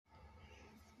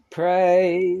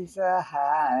Praise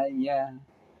Ahaya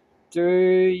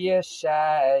through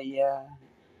Yeshaya.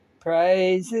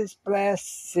 Praise His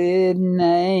blessed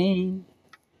name.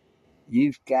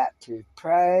 You've got to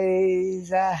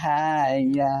praise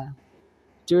Ahaya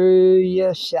through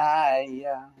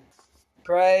Yeshaya.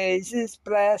 Praise His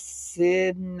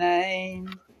blessed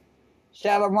name.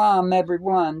 Shalom,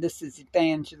 everyone. This is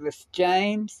Evangelist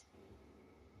James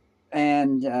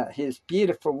and his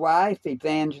beautiful wife,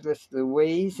 Evangelist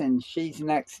Louise, and she's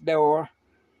next door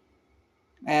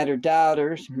at her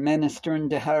daughter's, ministering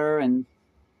to her.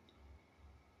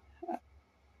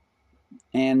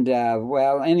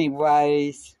 Well,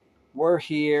 anyways, we're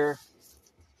here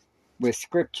with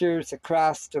Scriptures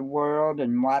Across the World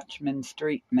and Watchman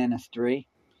Street Ministry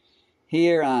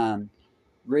here on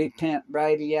Repent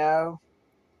Radio,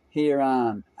 here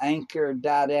on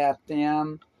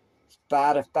Anchor.fm,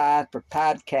 Spotify for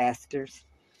podcasters,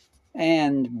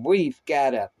 and we've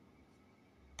got a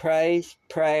praise,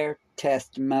 prayer,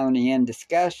 testimony, and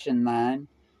discussion line,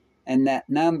 and that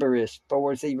number is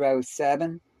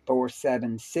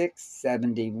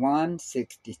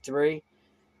 407-476-7163,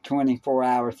 24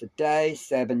 hours a day,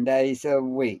 7 days a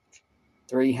week,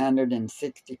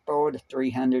 364 to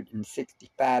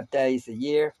 365 days a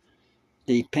year,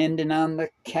 depending on the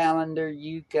calendar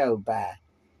you go by.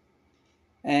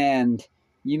 And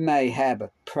you may have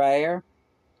a prayer.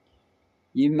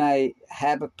 You may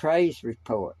have a praise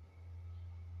report.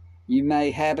 You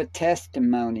may have a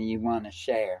testimony you want to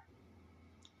share.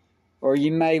 Or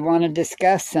you may want to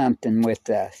discuss something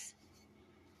with us.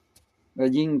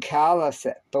 Well, you can call us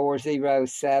at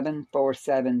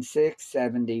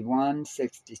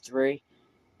 407-476-7163.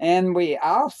 And we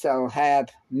also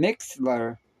have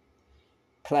Mixlr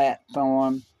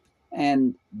platform,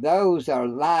 and those are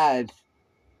live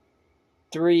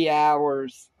 3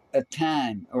 hours a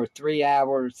time, or 3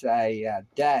 hours a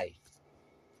day.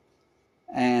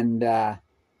 And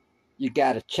you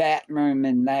got a chat room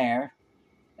in there,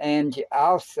 and you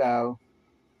also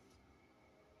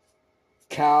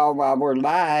call while we're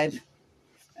live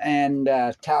and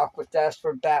talk with us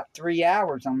for about 3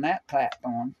 hours on that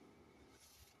platform.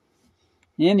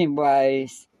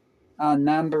 Anyways, our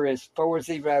number is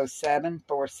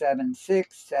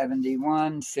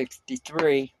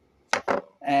 407-476-7163.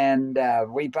 And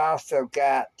we've also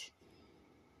got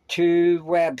two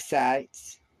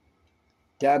websites,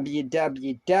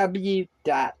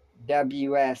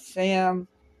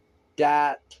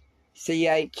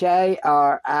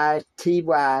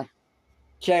 www.wsm.charity,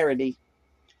 charity,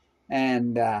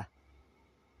 and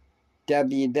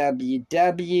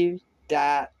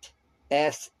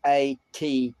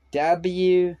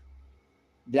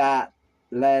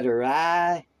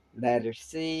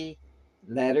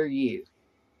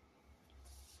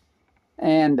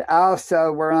And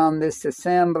also, we're on this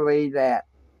assembly that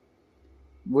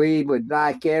we would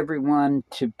like everyone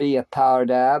to be a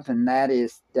part of, and that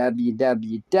is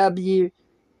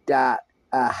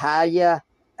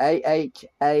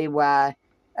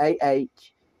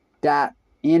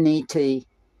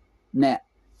www.ahayah.net.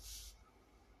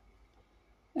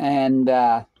 And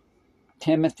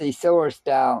Timothy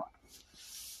Sorsdahl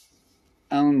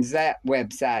owns that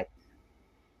website.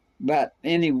 But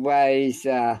anyways,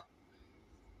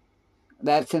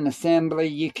 that's an assembly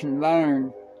you can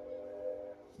learn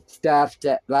stuff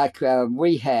that like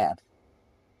we have.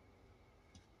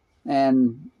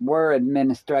 And we're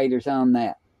administrators on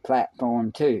that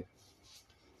platform too.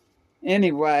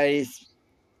 Anyways,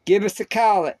 give us a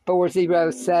call at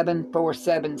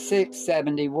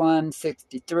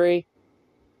 407-476-7163.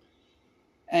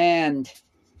 And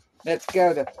let's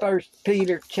go to 1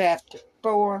 Peter chapter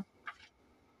 4.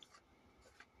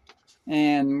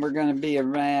 And we're going to be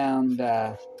around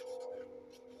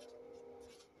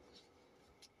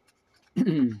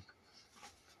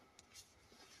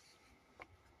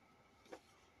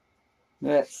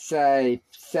let's say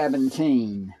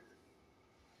 17.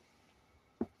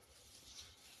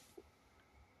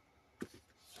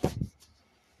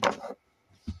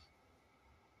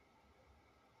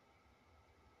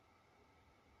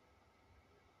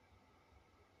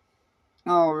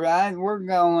 All right, we're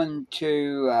going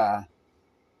to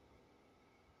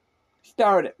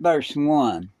start at verse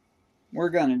 1. We're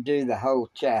going to do the whole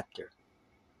chapter.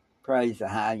 Praise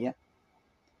Ahaya.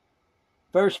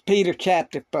 1 Peter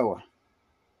chapter 4.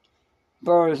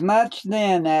 For as much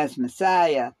then as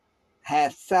Messiah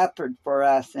hath suffered for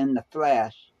us in the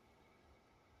flesh,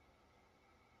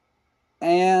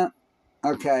 and,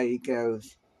 okay, he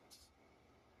goes,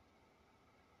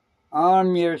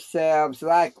 arm yourselves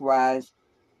likewise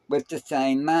with the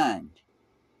same mind.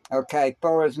 Okay,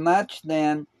 for as much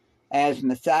then as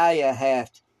Messiah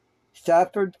hath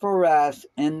suffered for us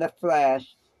in the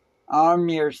flesh, arm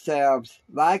yourselves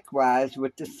likewise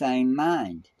with the same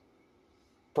mind.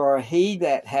 For he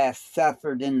that hath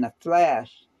suffered in the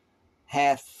flesh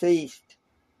hath ceased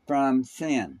from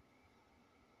sin.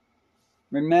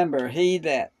 Remember, he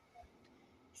that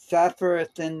suffered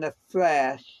in the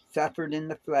flesh,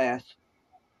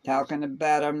 talking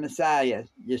about our Messiah,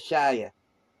 Yeshua,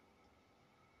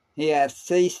 he hath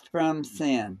ceased from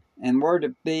sin, and we're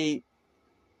to be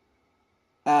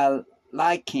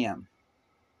like him.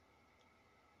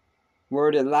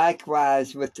 We're to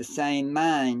likewise with the same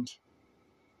mind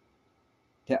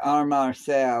to arm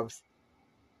ourselves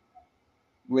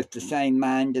with the same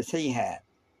mind as he had,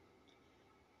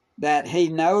 that he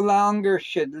no longer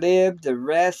should live the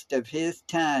rest of his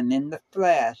time in the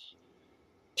flesh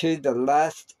to the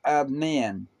lust of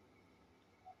men,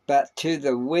 but to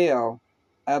the will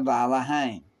of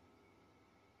Elohim.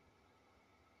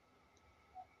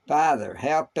 Father,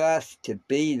 help us to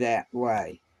be that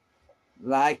way,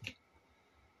 like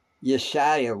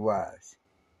Yeshua was,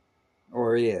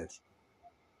 or is.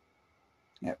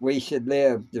 That we should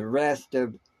live the rest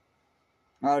of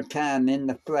our time in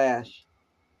the flesh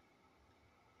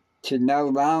to no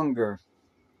longer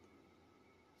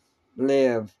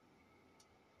live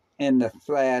in the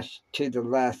flesh to the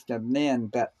lust of men,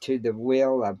 but to the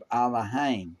will of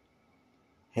Elohim.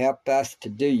 Help us to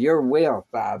do your will,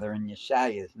 Father, in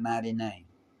Yeshua's mighty name.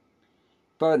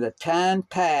 For the time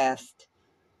past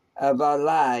of our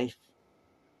life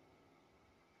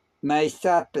may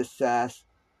suffice us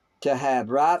to have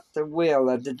wrought the will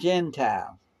of the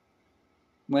Gentiles,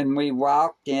 when we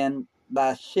walked in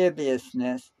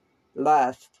lasciviousness,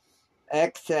 lust,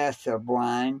 excess of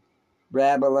wine,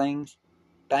 revellings,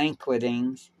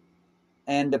 banquetings,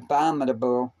 and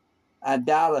abominable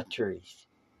idolatries.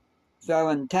 So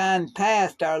in time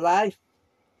past, our life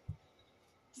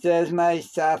says may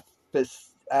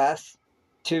suffice us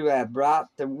to have wrought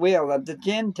the will of the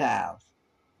Gentiles.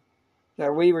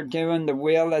 So we were doing the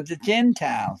will of the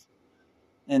Gentiles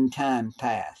in time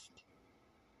past,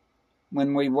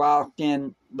 when we walked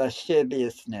in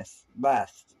lasciviousness,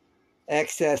 lust,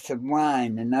 excess of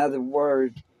wine, in other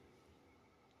words,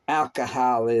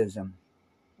 alcoholism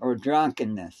or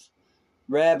drunkenness,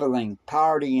 reveling,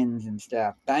 partying and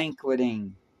stuff,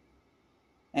 banqueting,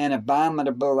 and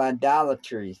abominable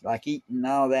idolatries, like eating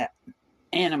all that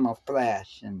animal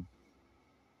flesh and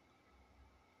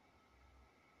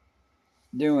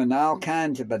doing all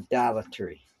kinds of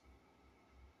idolatry,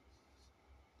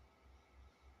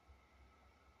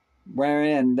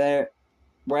 wherein they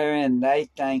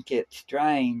think it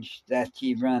strange that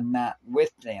ye run not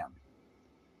with them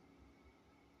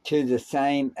to the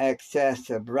same excess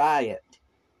of riot,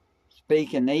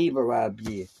 speaking evil of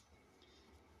you.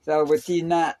 So with you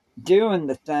not doing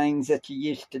the things that you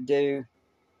used to do,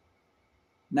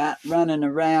 not running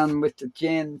around with the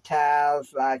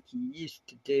Gentiles like you used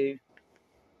to do,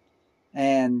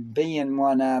 and being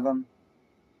one of them,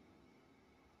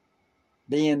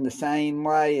 being the same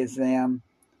way as them,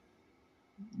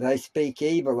 they speak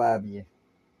evil of you.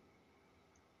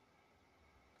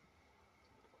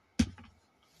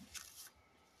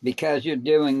 Because you're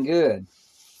doing good.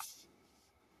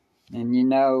 And you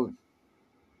know,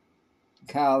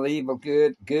 call evil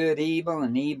good, good evil,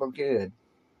 and evil good.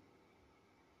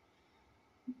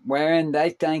 Wherein they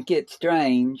think it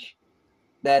strange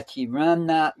that ye run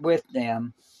not with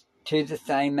them to the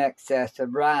same excess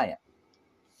of riot,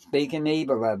 speaking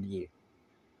evil of you.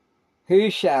 Who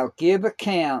shall give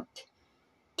account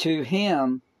to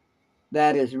him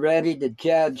that is ready to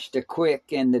judge the quick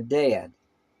and the dead?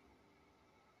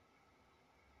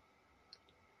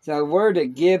 So we're to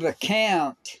give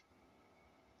account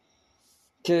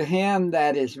to him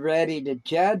that is ready to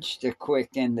judge the quick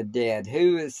and the dead.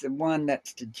 Who is the one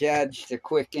that's to judge the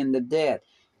quick and the dead?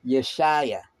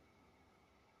 Yeshua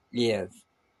is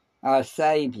our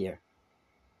Savior.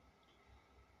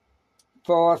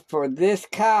 For this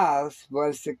cause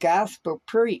was the gospel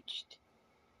preached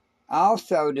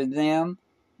also to them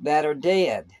that are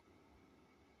dead,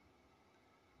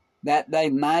 that they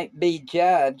might be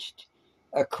judged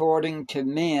according to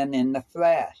men in the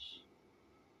flesh,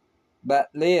 but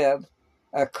live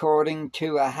according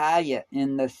to Ahia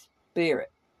in the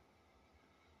spirit.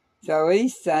 So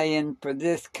he's saying for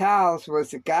this cause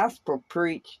was the gospel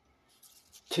preached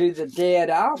to the dead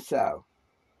also.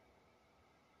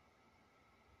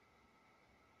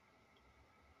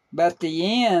 But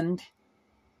the end,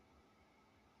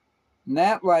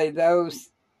 that way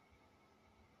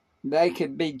they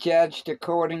could be judged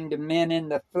according to men in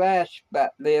the flesh,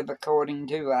 but live according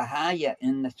to Ahia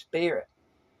in the spirit.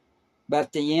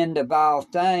 But the end of all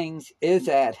things is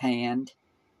at hand.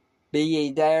 Be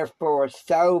ye therefore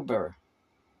sober,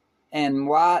 and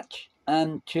watch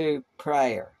unto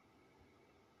prayer.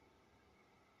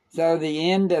 So the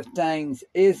end of things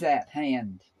is at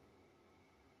hand.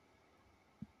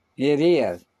 It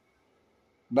is.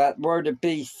 But we're to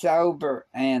be sober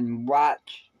and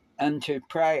watch unto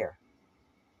prayer.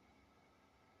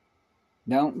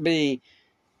 Don't be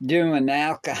doing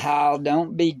alcohol.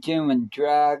 Don't be doing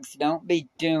drugs. Don't be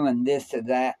doing this or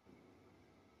that.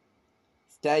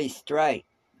 Stay straight.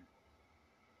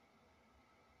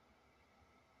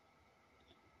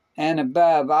 And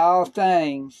above all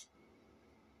things,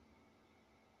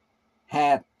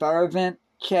 have fervent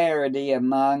charity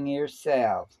among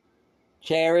yourselves.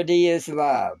 Charity is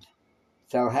love.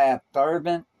 So have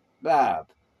fervent love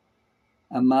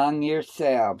among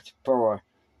yourselves, for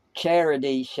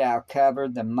charity shall cover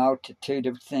the multitude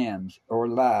of sins, or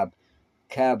love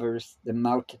covers the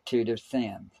multitude of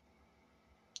sins.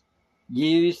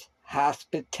 Use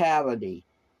hospitality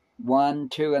one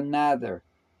to another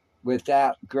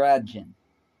without grudging.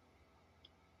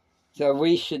 So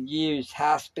we should use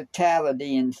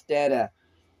hospitality instead of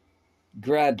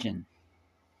grudging.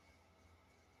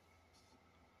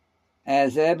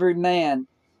 As every man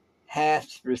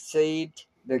hath received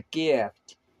the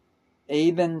gift,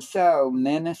 even so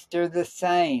minister the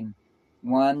same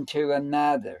one to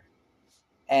another,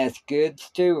 as good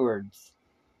stewards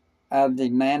of the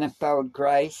manifold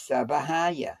grace of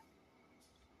Ahia.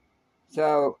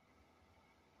 So,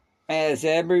 as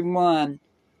everyone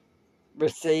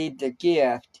received a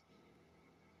gift,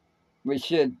 we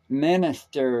should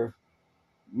minister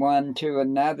one to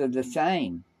another the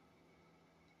same,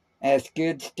 as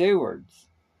good stewards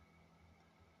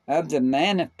of the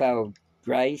manifold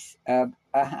grace of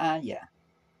Ahia.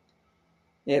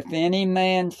 If any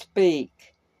man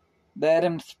speak, let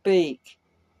him speak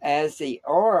as the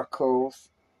oracles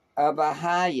of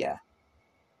Ahia.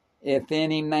 If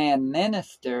any man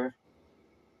minister,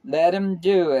 let him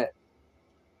do it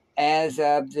as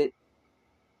of the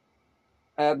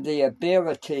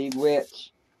ability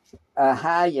which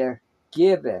Ahia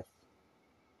giveth,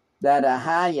 that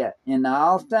Ahia in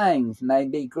all things may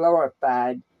be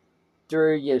glorified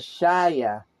through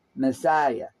Yeshua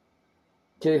Messiah,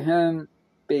 to whom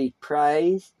be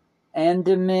praise and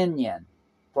dominion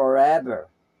forever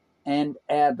and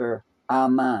ever.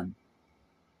 Amen.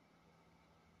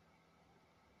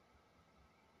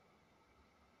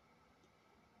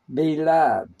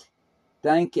 Beloved,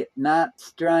 think it not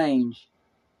strange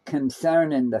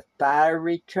concerning the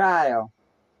fiery trial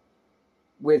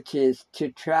which is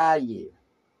to try you,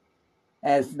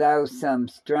 as though some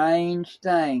strange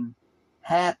thing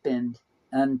happened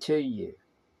unto you.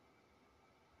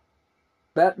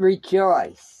 But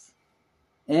rejoice,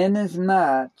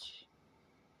 inasmuch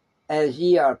as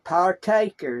ye are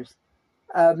partakers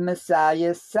of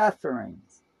Messiah's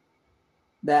sufferings,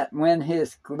 that when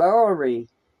his glory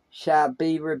shall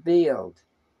be revealed,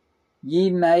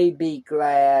 ye may be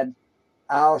glad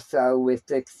also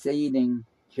with exceeding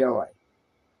joy.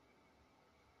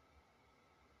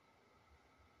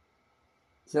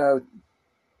 So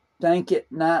think it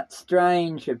not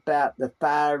strange about the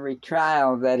fiery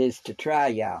trial that is to try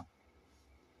y'all.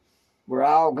 We're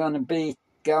all going to be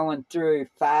going through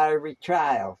fiery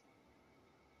trials.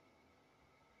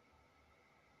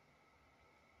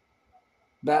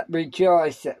 But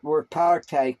rejoice that we're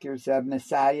partakers of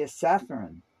Messiah's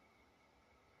suffering,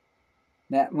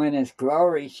 that when his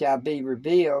glory shall be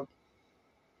revealed,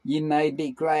 ye may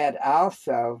be glad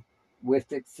also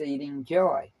with exceeding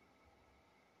joy.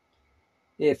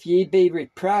 If ye be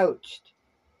reproached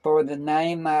for the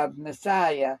name of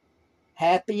Messiah,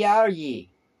 happy are ye,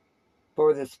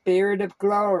 for the Spirit of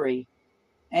glory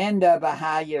and of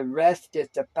Ahia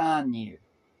resteth upon you.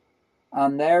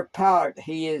 On their part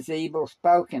he is evil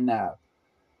spoken of,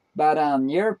 but on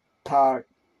your part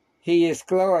he is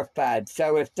glorified.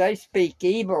 So if they speak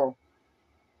evil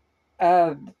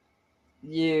of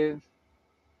you,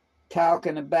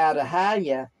 talking about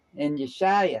Ahia and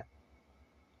Yeshua,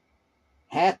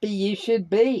 happy you should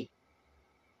be,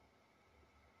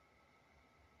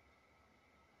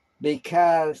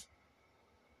 because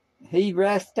he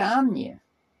rests on you.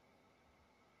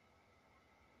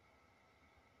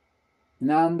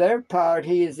 And on their part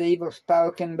he is evil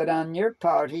spoken, but on your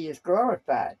part he is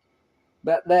glorified.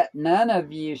 But let none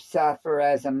of you suffer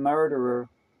as a murderer,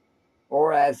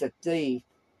 or as a thief,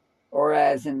 or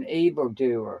as an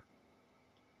evildoer,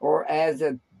 or as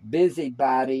a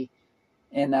busybody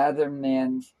in other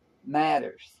men's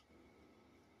matters.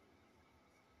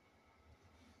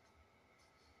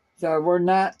 So we're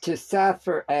not to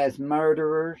suffer as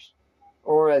murderers,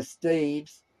 or as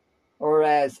thieves, or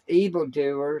as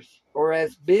evildoers, or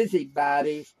as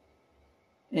busybodies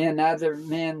in other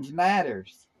men's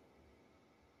matters.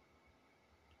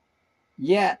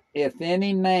 Yet, if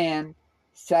any man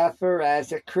suffer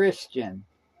as a Christian,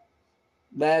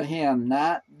 let him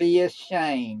not be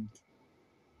ashamed,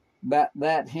 but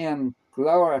let him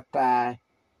glorify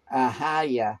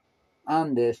Ahiah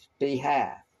on this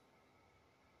behalf.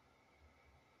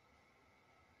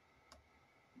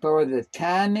 For the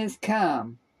time is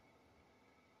come.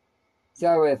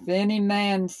 So if any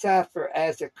man suffer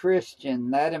as a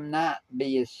Christian, let him not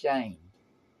be ashamed.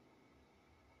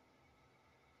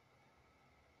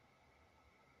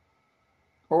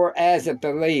 Or as a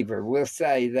believer, we'll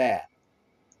say that.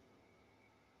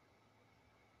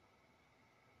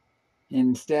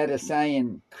 Instead of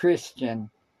saying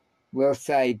Christian, we'll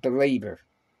say believer.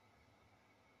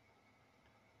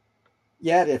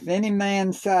 Yet if any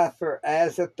man suffer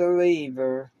as a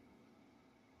believer,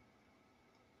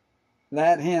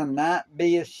 let him not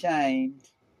be ashamed,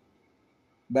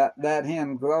 but let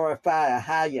him glorify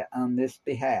Ahiah on this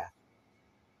behalf.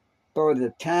 For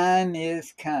the time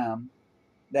is come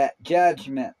that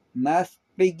judgment must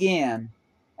begin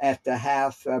at the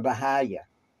house of Ahiah.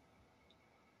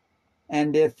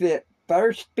 And if it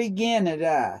first begin at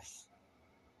us,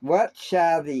 what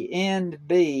shall the end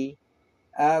be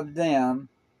of them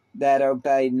that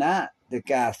obey not the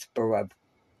gospel of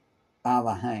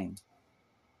Elohim?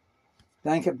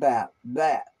 Think about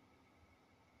that.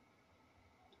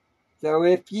 So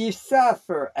if you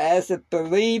suffer as a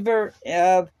believer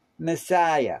of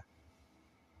Messiah,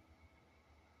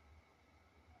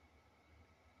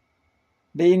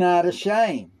 be not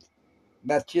ashamed,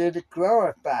 but you're to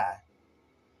glorify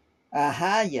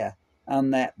Ahiah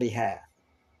on that behalf.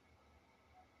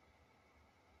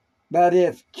 But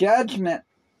if judgment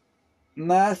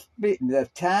must be, the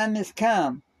time has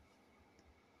come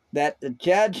that the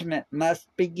judgment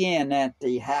must begin at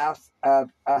the house of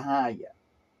Ahiah.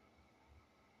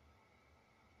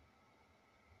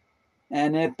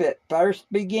 And if it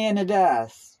first begin at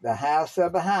us, the house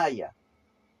of Ahiah,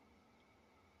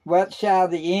 what shall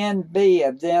the end be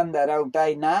of them that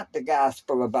obey not the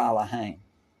gospel of Elohim?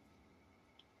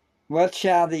 What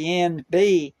shall the end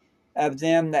be of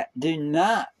them that do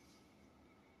not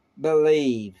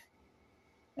believe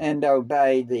and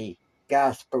obey the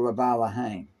gospel of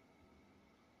Elohim?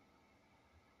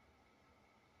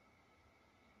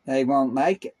 They won't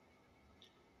make it.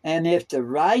 And if the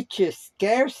righteous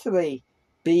scarcely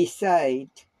be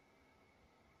saved,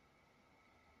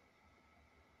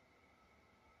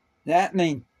 that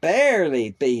means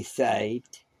barely be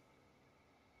saved,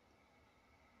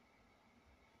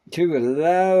 to a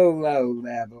low, low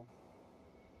level,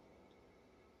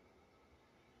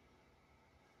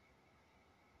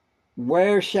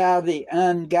 where shall the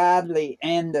ungodly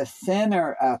and the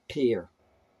sinner appear?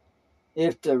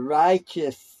 If the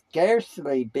righteous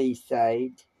scarcely be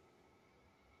saved,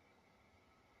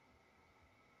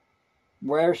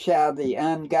 where shall the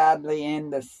ungodly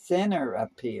and the sinner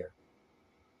appear?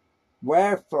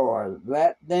 Wherefore,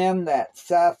 let them that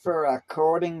suffer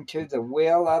according to the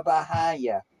will of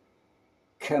Ahiah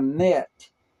commit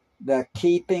the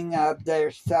keeping of their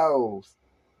souls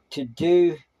to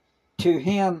do to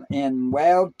him in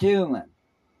well-doing,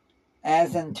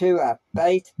 as unto a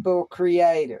faithful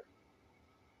Creator.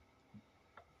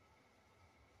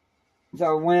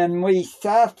 So when we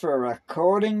suffer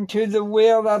according to the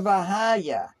will of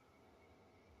Ahiah,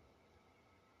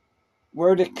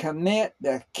 we're to commit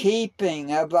the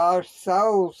keeping of our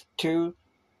souls to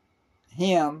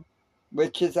him,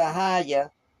 which is Ahiah,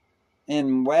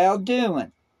 in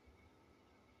well-doing,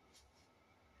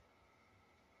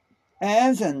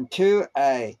 as unto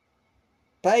a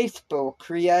faithful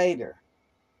Creator.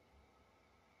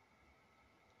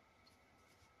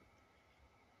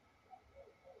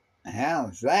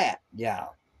 How's that,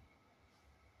 y'all?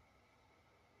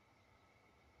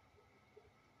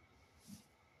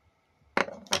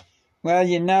 Well,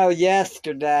 you know,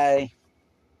 yesterday,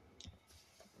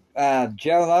 Joel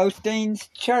Osteen's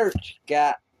church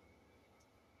got,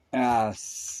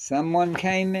 someone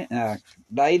came in, a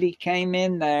lady came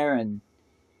in there and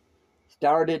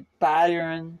started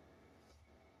firing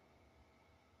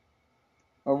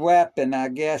a weapon. I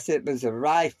guess it was a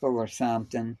rifle or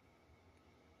something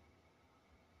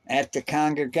at the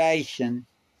congregation.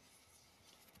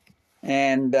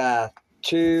 And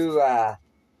two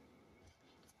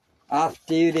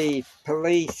off-duty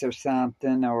police or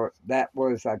something, or that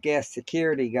was, I guess,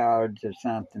 security guards or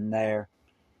something there.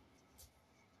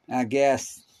 I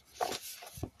guess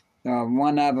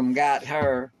one of them got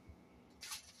her,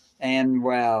 and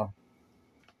well,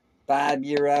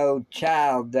 5-year-old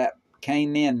child that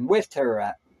came in with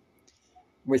her,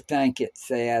 we think it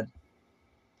said.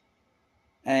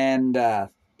 And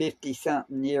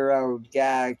 50-something-year-old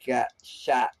guy got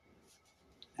shot.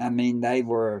 I mean, they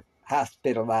were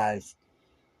hospitalized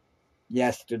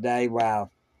yesterday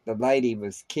while the lady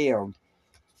was killed.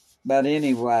 But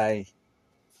anyway,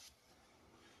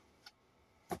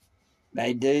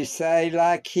 they do say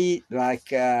like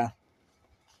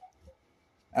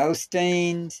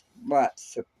Osteen's,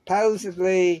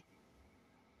 supposedly,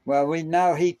 well, we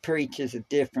know he preaches a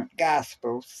different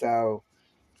gospel, so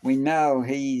we know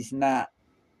he's not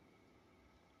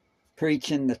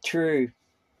preaching the true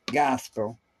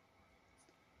gospel,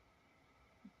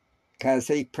 because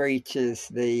he preaches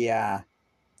the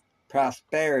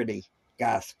prosperity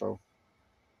gospel,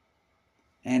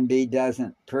 and he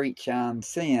doesn't preach on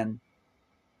sin,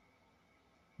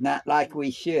 not like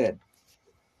we should.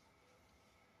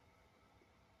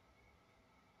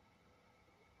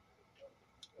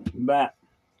 But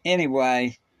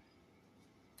anyway,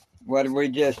 what did we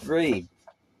just read?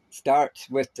 Starts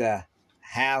with the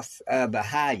house of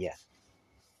Ahiah,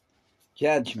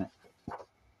 Judgement.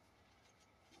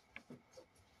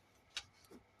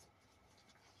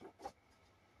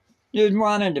 Just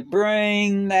wanted to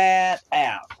bring that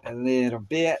out a little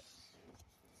bit.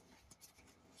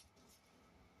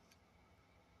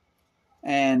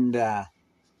 And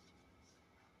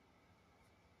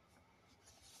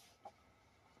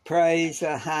praise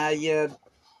Ahiah.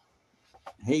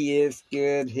 He is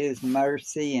good. His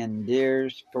mercy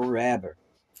endures forever.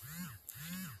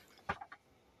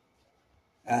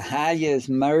 Ahiah's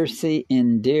mercy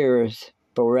endures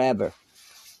forever.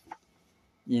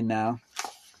 You know.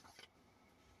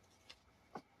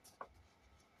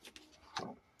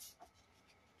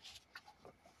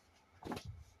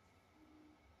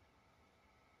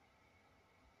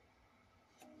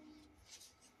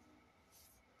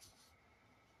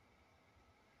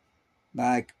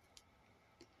 Like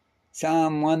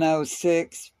Psalm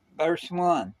 106, verse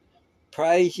 1.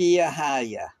 Praise ye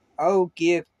Ahiah. Oh,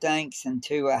 give thanks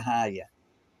unto Ahiah.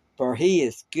 For he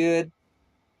is good,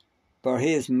 for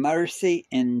his mercy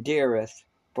endureth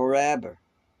forever.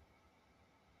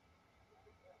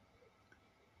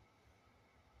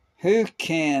 Who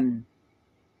can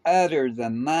utter the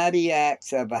mighty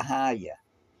acts of Ahiah?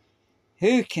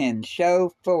 Who can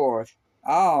show forth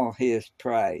all his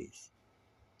praise?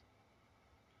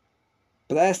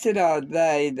 Blessed are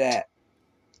they that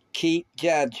keep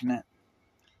judgment,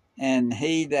 and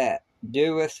he that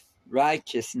doeth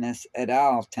righteousness at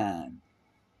all times.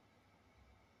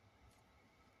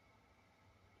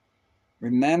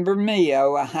 Remember me,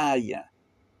 O Ahiah,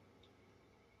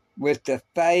 with the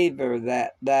favor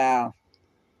that thou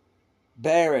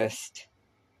bearest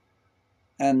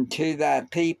unto thy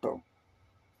people.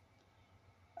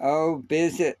 O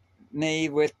visit me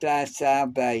with thy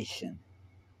salvation,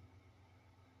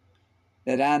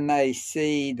 that I may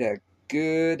see the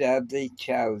good of the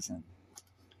chosen,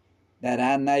 that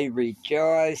I may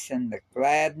rejoice in the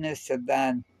gladness of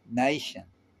thy nation,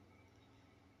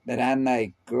 that I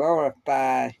may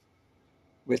glorify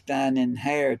with thine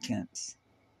inheritance.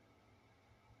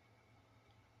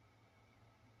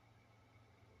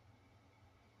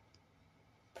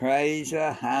 Praise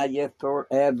Ahiah for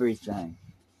everything.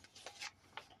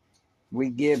 We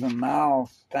give him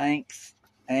all thanks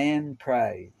and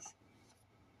praise.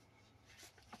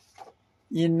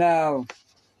 You know,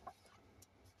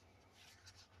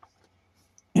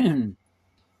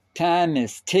 time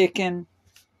is ticking.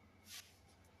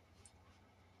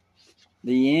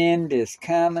 The end is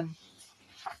coming.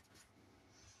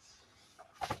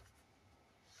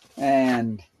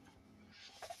 And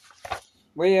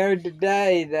we heard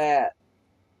today that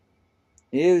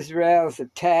Israel's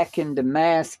attacking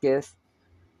Damascus.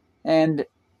 And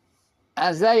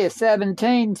Isaiah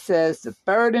 17 says, the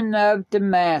burden of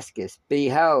Damascus,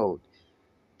 behold,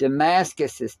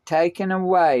 Damascus is taken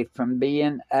away from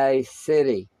being a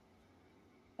city,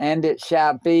 and it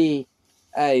shall be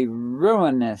a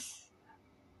ruinous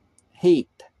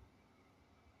heap.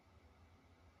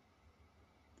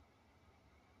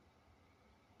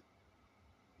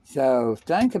 So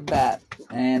think about it.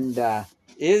 And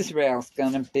Israel's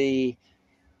going to be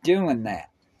doing that.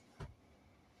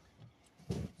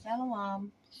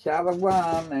 Shalom.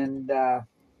 Shalom, and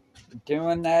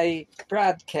doing a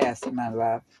broadcast, my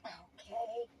love.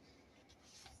 Okay.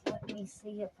 Let me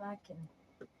see if I can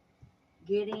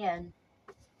get in.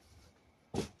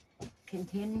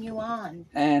 Continue on.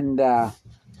 And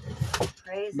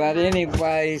Praise but God.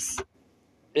 anyways,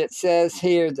 it says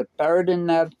here, the burden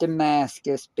of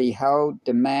Damascus, behold,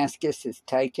 Damascus is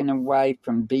taken away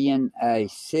from being a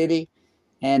city,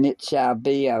 and it shall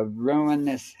be a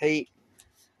ruinous heap.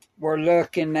 We're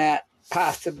looking at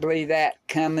possibly that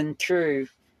coming true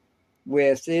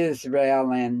with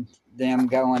Israel and them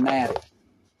going at it.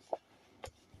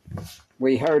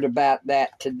 We heard about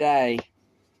that today.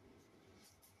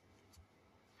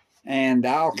 And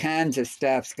all kinds of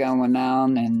stuff's going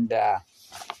on. And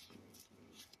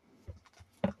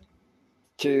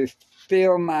to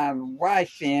fill my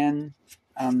wife in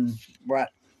on what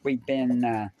we've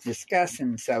been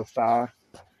discussing so far,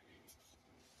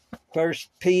 1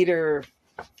 Peter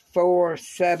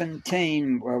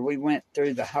 4:17, where we went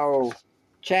through the whole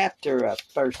chapter of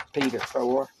 1 Peter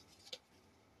 4.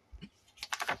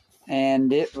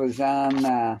 And it was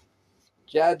on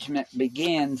Judgment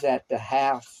begins at the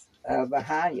house of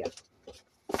Ahiah.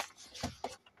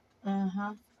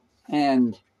 Uh-huh.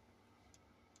 And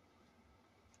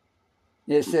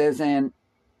it says, and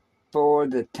for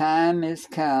the time is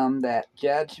come that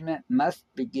judgment must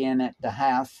begin at the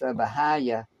house of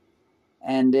Ahiah.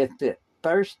 And if it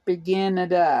first begin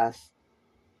at us,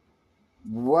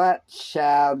 what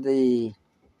shall the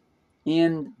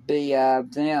end be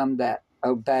of them that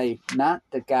obey not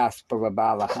the gospel of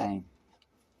Elohim?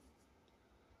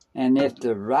 And if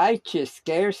the righteous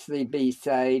scarcely be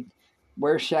saved,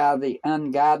 where shall the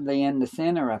ungodly and the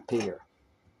sinner appear?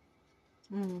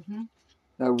 Mm-hmm.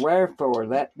 So wherefore,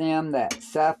 let them that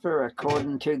suffer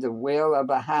according to the will of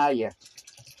Ahiah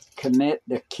commit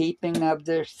the keeping of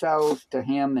their souls to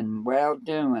him in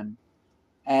well-doing,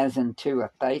 as unto a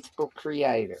faithful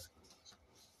Creator.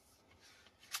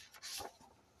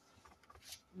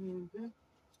 Mm-hmm.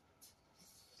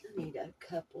 I need a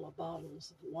couple of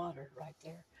bottles of water right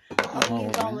there. Oh,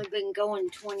 You've only been going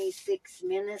 26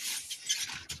 minutes.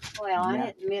 Well, I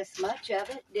didn't miss much of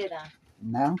it, did I?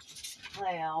 No.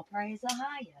 Well, praise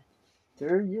Ahiah.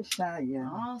 Through Yeshaya.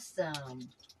 Awesome.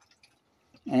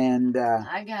 And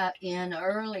I got in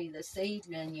early this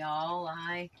evening, y'all.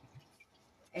 I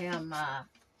am,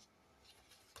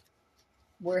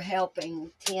 we're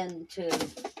helping tend to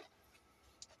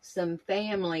some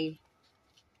family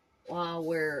while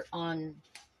we're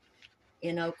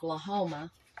in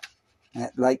Oklahoma.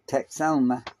 at Lake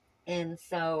Texoma. And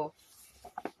so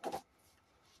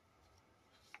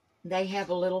they have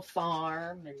a little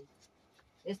farm and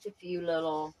just a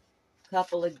few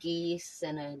couple of geese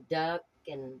and a duck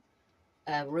and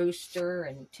a rooster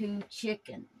and 2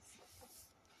 chickens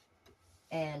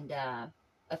and a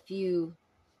few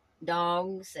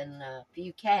dogs and a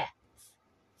few cats.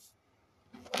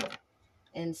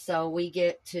 And so we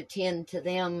get to tend to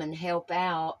them and help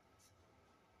out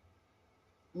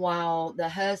while the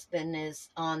husband is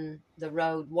on the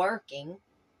road working,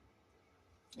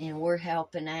 and we're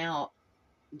helping out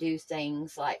do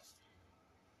things like,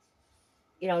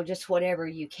 just whatever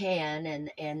you can,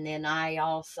 and then I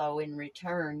also in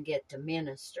return get to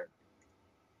minister.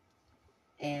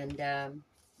 And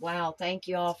wow, thank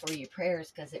you all for your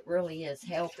prayers, because it really is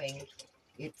helping.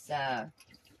 It's a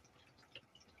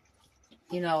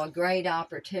great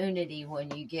opportunity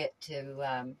when you get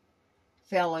to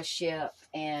fellowship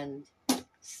and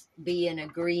be in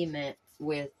agreement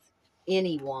with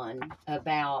anyone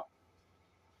about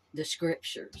the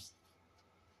scriptures.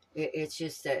 It's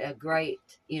just a great,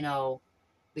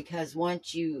 because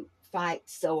once you fight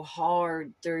so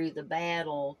hard through the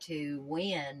battle to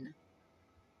win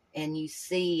and you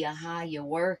see Ahiah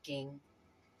working,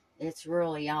 it's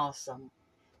really awesome.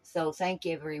 So thank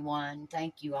you, everyone.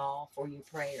 Thank you all for your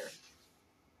prayer.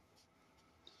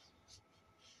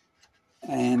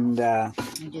 And I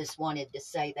just wanted to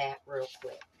say that real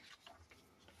quick.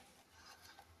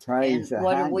 Praise and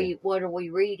Ahiah. what are we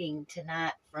reading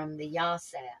tonight from the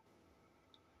Yasat?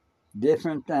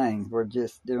 Different things. We're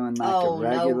just doing like a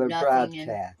regular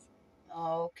broadcast.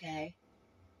 Okay.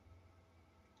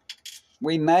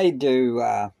 We may do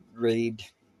read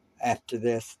after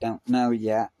this. Don't know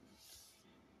yet.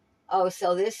 Oh,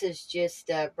 so this is just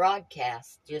a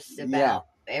broadcast, just about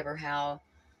ever how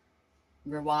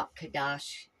Ruach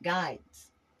Kadash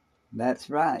guides. That's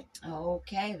right.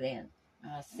 Okay, then.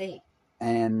 I see.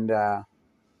 And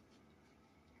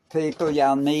people,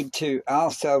 y'all need to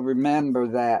also remember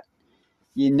that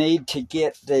you need to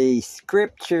get the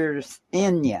scriptures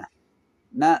in you,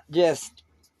 not just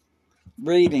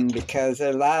reading, because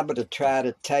they're liable to try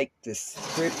to take the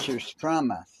scriptures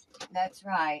from us. That's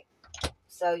right.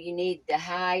 So you need to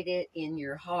hide it in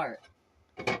your heart.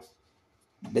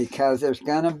 Because there's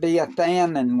going to be a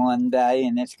famine one day,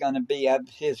 and it's going to be of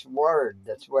his word.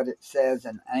 That's what it says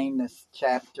in Amos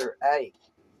chapter 8.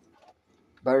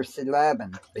 Verse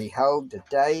 11, Behold, the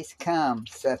days come,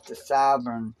 saith the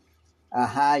sovereign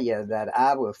Ahiah, that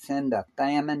I will send a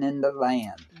famine in the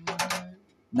land,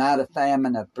 not a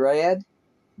famine of bread,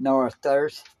 nor a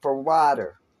thirst for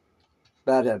water,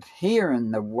 but of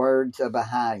hearing the words of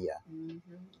Ahiah.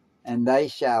 And they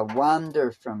shall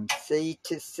wander from sea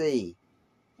to sea,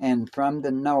 and from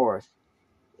the north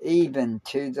even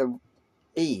to the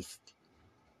east.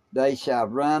 They shall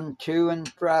run to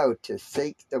and fro to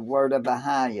seek the word of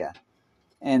Ahiah,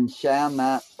 and shall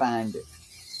not find it.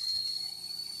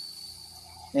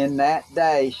 In that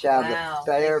day shall the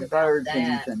fair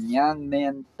virgins and young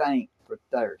men faint for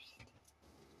thirst.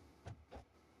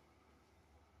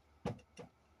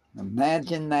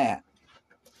 Imagine that.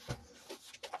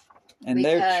 And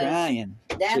because they're trying.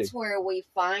 That's where we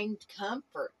find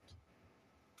comfort,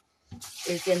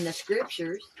 is in the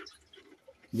scriptures.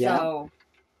 Yeah. So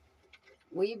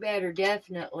we better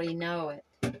definitely know it.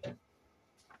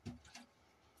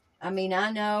 I mean,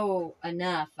 I know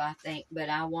enough, I think, but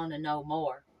I want to know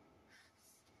more.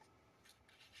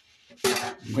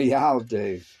 We all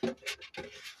do.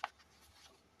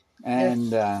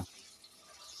 And a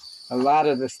lot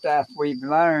of the stuff we've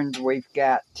learned, we've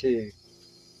got to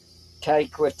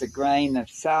take with a grain of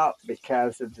salt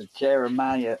because of the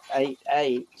Jeremiah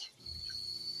 8:8,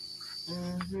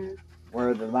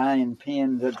 where the lion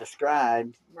pens are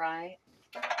described. Right.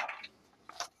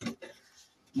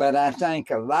 But I think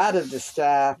a lot of the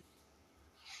stuff,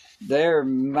 they're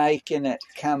making it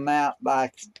come out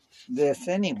like this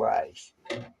anyways.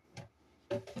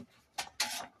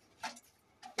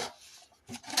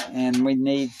 And we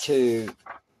need to,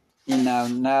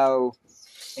 know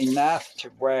enough to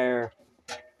where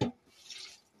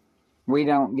we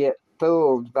don't get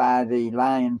fooled by the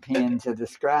lion pens of the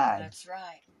scribes. That's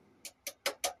right.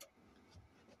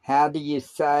 How do you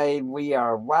say we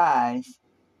are wise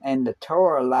and the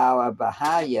Torah law of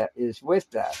Ahiah is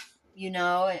with us?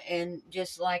 And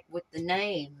just like with the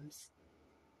names,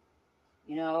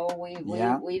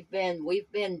 we've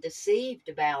been deceived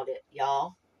about it,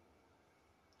 y'all.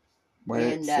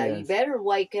 And you better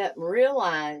wake up and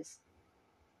realize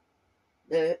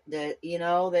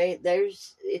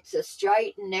it's a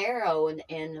straight and narrow,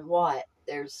 and what?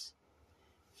 There's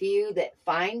few that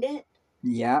find it.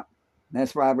 Yeah.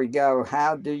 That's why we go,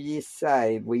 how do ye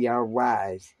say we are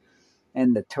wise?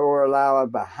 And the Torah law of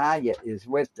Ahiah is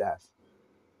with us.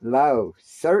 Lo,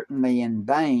 certainly in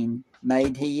vain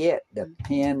made he it. The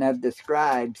pen of the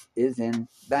scribes is in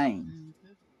vain.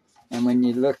 And when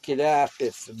you look it up,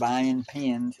 it's the lion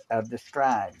pens of the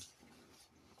scribes.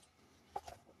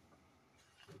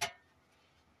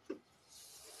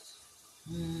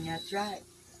 That's right.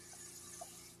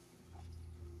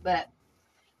 But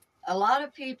a lot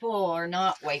of people are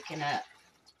not waking up.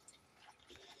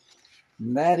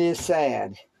 That is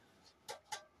sad.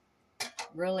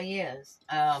 Really is.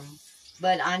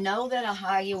 But I know that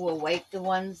Ahiah will wake the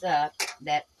ones up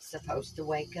that's supposed to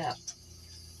wake up.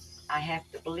 I have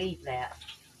to believe that.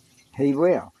 He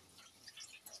will.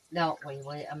 Don't we?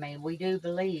 We do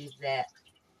believe that.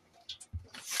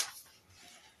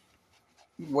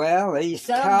 Well, he's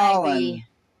calling,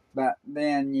 but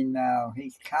then,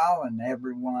 he's calling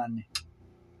everyone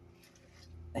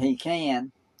he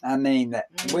can.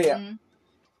 That will.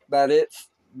 But it's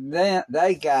them,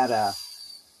 they got a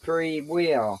free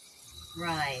will.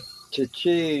 Right. To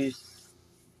choose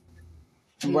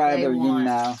whether,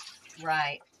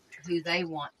 Right. Who they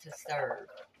want to serve.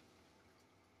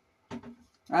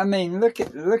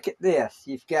 Look at this.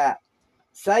 You've got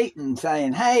Satan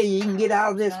saying, hey, you can get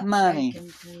all this money.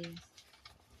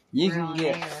 You can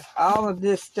get all of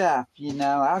this stuff,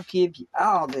 I'll give you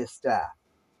all this stuff.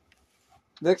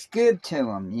 Looks good to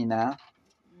him,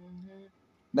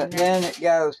 But then it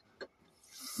goes,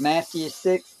 Matthew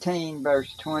 16,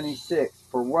 verse 26,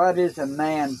 for what is a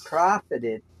man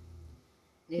profited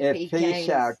if he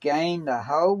shall gain the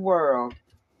whole world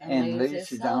and lose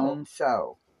his own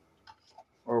soul?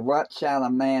 Or what shall a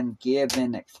man give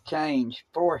in exchange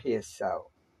for his soul?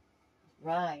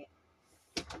 Right.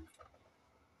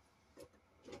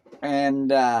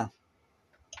 And,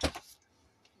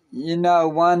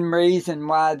 one reason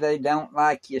why they don't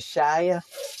like Yeshua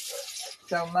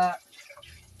so much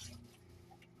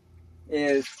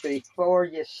is before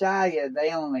Yeshua,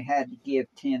 they only had to give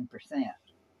 10%.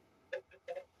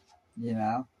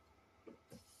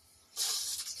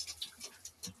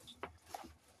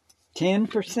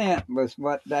 10% was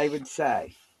what they would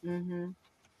say.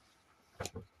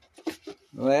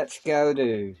 Let's go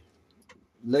to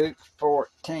Luke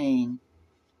 14,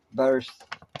 verse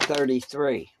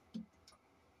 33.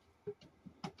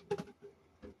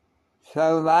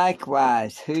 So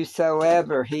likewise,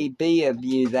 whosoever he be of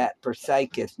you that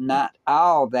forsaketh not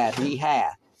all that he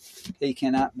hath, he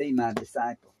cannot be my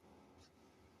disciple.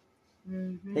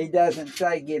 Mm-hmm. He doesn't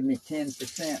say, give me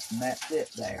 10% and that's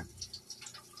it there.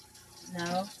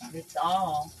 No, it's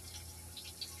all.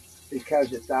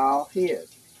 Because it's all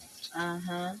his.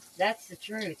 Uh-huh. That's the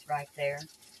truth right there.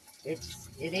 It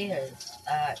is.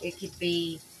 It could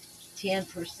be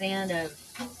 10% of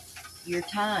your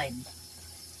time.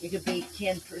 It could be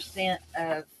 10%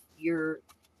 of your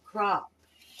crop.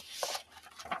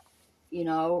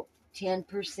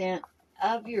 10%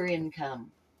 of your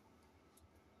income.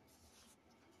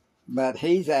 But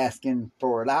he's asking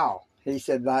for it all. He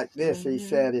said like this, Mm-hmm. He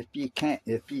said,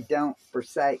 if you don't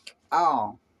forsake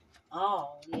all.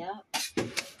 All, yeah.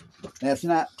 That's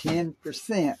not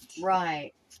 10%.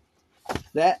 Right.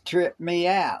 That tripped me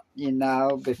out,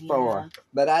 before. Yeah.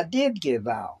 But I did give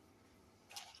all.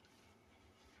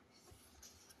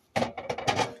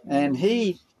 And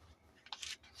he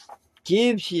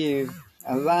gives you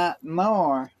a lot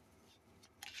more.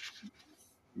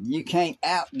 You can't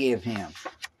outgive him.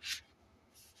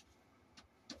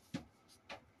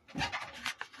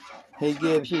 He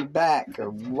gives you back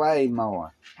way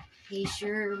more. He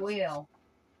sure will.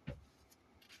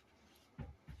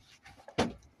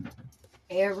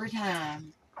 Every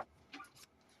time.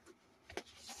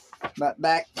 But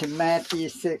back to Matthew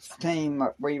 16,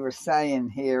 what we were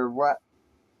saying here,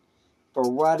 for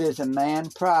what is a man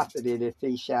profited if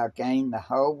he shall gain the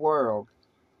whole world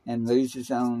and lose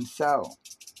his own soul?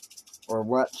 Or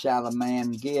what shall a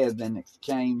man give in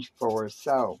exchange for his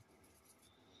soul?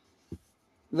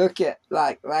 Look at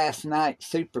like last night's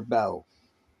Super Bowl.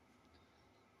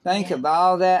 Think of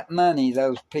all that money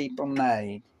those people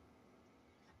made.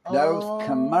 Those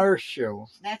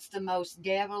commercials. That's the most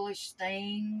devilish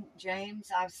thing,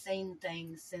 James. I've seen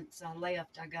things since I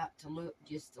left. I got to look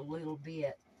just a little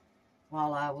bit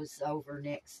while I was over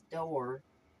next door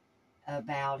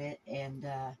about it. And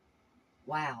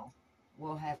wow,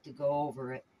 we'll have to go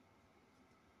over it.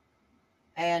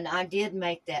 And I did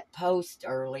make that post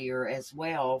earlier as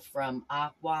well from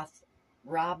Akwath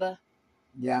Rabba.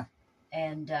 Yeah.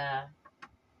 And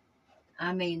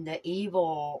I mean, the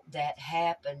evil that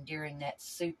happened during that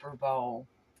Super Bowl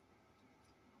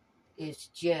is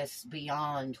just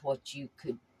beyond what you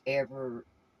could ever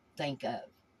think of.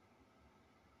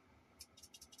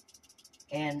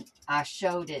 And I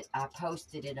showed it, I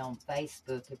posted it on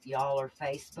Facebook if y'all are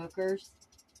Facebookers.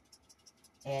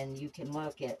 And you can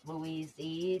look at Louise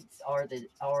Eads or the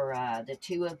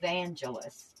two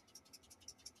evangelists.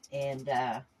 And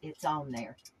it's on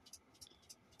there.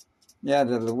 Yeah,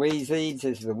 the Louise Eads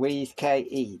is Louise K.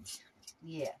 Eads.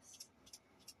 Yes.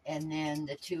 And then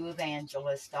the two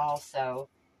evangelists also.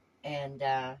 And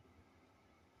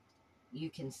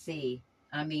you can see,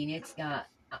 I mean, it's got,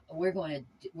 we're going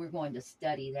to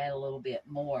study that a little bit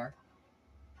more.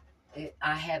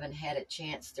 I haven't had a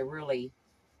chance to really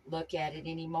look at it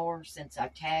anymore since I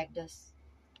tagged us.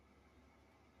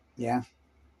 Yeah.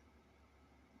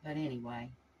 But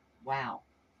anyway, wow.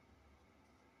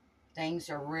 Things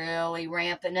are really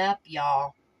ramping up,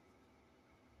 y'all.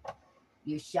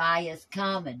 Yeshia's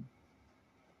coming.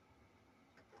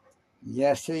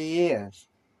 Yes, he is.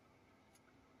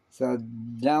 So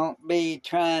don't be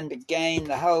trying to gain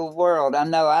the whole world. I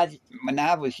know when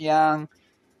I was young,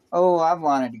 I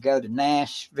wanted to go to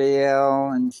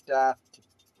Nashville and stuff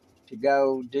to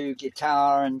go do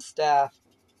guitar and stuff.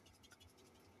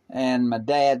 And my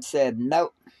dad said,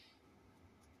 nope.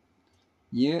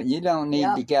 You don't need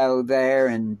to go there.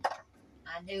 And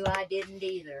I knew I didn't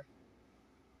either.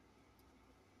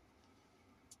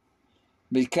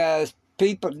 Because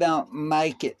people don't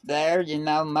make it there,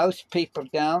 most people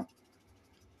don't.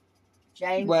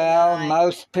 James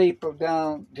most people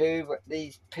don't do what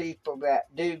these people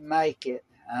that do make it.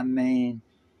 I mean,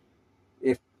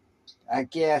 I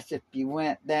guess if you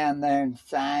went down there and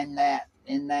signed that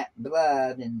in that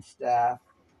blood and stuff,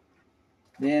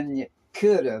 then you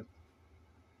could have.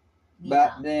 Yeah.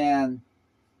 But then,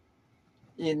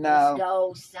 Let's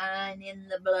go sign in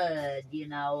the blood,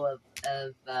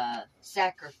 of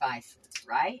sacrifices,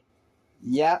 right?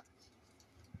 Yep.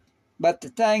 But the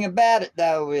thing about it,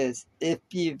 though, is if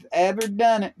you've ever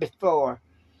done it before,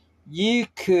 you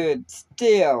could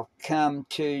still come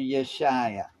to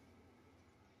Yeshua.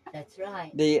 That's right.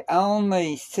 The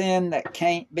only sin that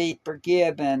can't be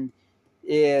forgiven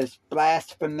is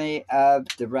blasphemy of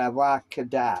the Ruach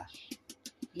Kodesh.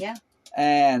 Yeah.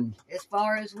 And as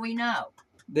far as we know.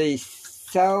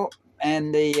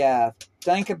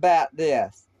 Think about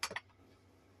this.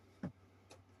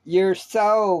 your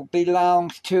soul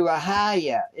belongs to a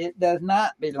higher. It does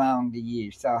not belong to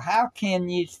you. So how can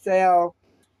you sell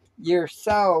your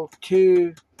soul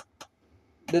to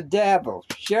the devil?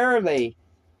 Surely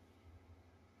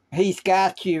he's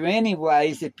got you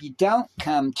anyways if you don't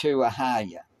come to a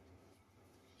higher.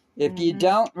 If you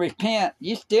don't repent,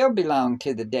 you still belong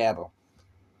to the devil.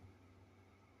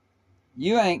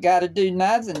 You ain't got to do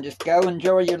nothing. Just go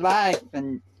enjoy your life,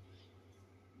 and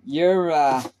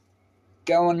you're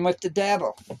going with the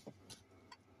devil.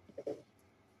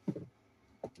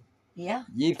 Yeah.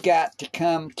 You've got to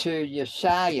come to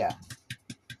Yeshua.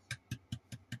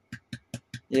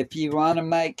 If you want to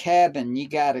make heaven, you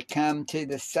got to come to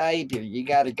the Savior. You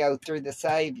got to go through the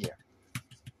Savior.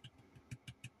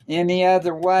 Any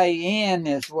other way in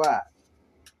is what?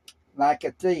 Like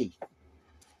a thief.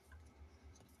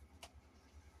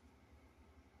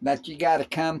 But you got to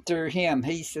come through him.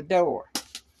 He's the door.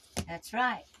 That's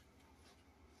right.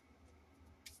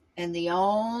 And the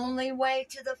only way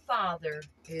to the Father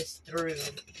is through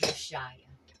Yeshua.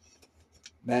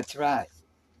 That's right.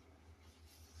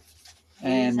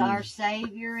 He's our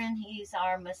Savior and He's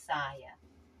our Messiah.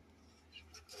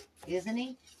 Isn't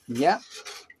He? Yep.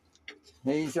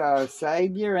 He's our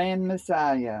Savior and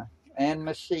Messiah and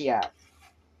Mashiach.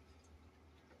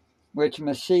 Which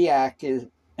Mashiach is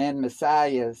and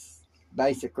Messiah is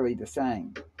basically the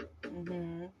same.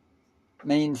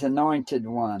 Means anointed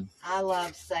one. I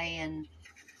love saying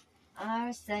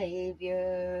our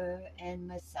Savior and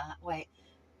Messiah. Wait,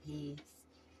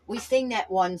 we sing that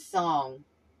one song,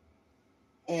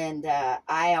 and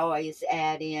I always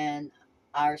add in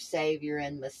our Savior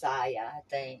and Messiah, I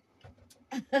think.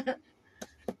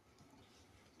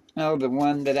 Oh, the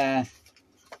one that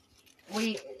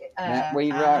we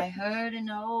wrote. I heard an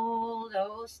old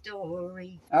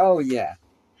story. Oh, yeah.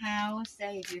 How a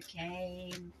Savior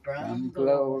came from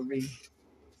glory.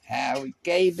 How he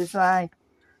gave his life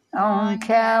on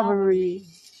Calvary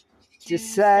to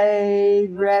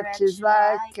save wretches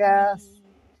like us.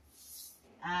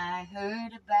 I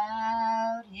heard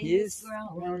about his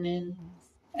groaning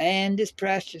and his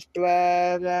precious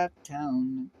blood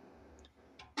atonement.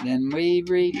 Then we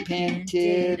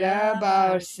repented of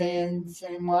our sins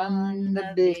and won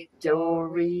the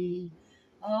victory.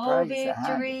 Oh,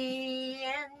 victory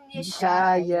in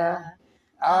Yeshua,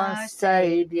 our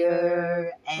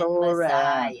Savior and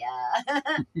Messiah.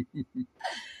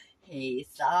 He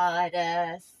sought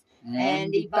us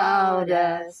and He bought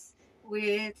us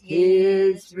with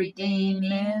His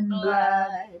redeeming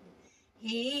blood.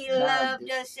 He loved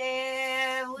us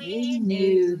ere we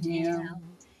knew Him,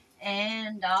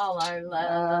 and all our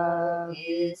love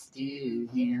is to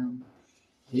Him.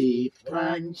 He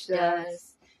plunged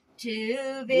us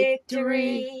to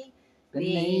victory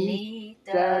beneath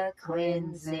the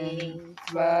cleansing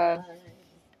flood.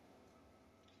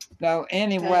 So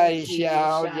anyways,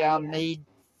 y'all need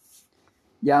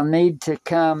to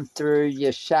come through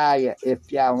Yeshua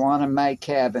if y'all want to make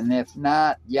heaven. If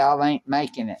not, y'all ain't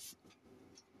making it.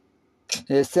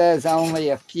 It says only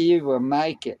a few will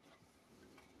make it.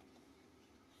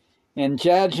 And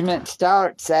judgment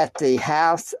starts at the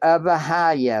house of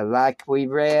Ahiah, like we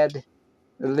read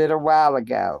a little while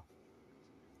ago.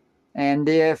 And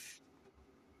if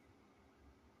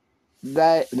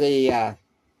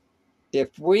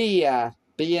we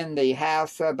be in the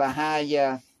house of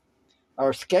Ahiah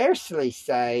are scarcely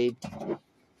saved,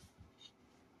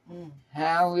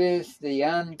 how is the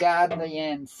ungodly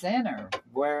and sinner?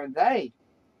 Where are they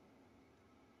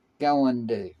going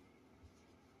to?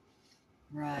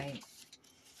 Right.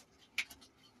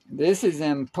 This is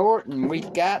important.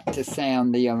 We've got to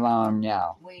sound the alarm,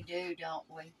 y'all. We do, don't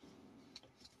we?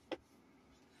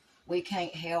 We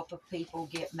can't help if people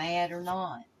get mad or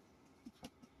not.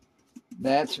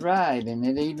 That's right. And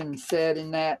it even said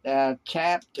in that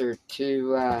chapter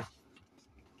to...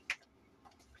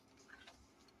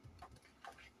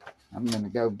 I'm going to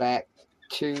go back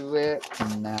to it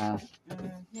and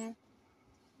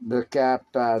look up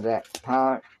that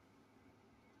part.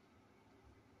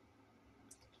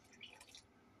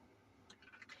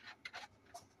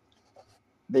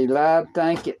 Beloved,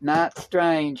 think it not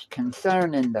strange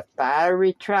concerning the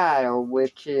fiery trial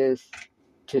which is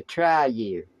to try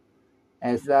you,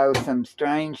 as though some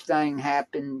strange thing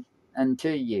happened unto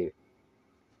you.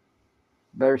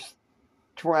 Verse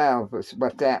 12 was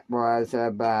what that was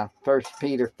of 1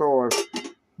 Peter 4.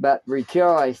 But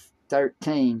rejoice,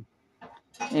 13,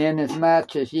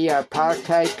 inasmuch as ye are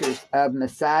partakers of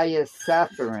Messiah's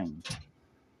suffering,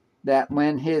 that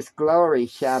when his glory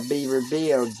shall be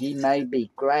revealed, ye may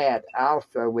be glad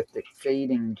also with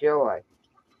exceeding joy.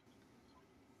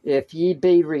 If ye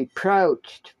be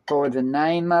reproached for the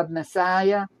name of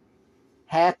Messiah,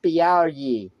 happy are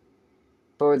ye,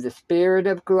 for the Spirit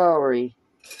of glory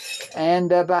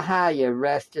and of Ahiah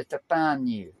resteth upon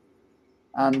you.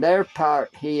 On their part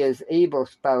he is evil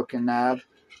spoken of,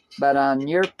 but on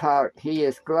your part he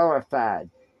is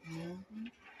glorified. Mm-hmm.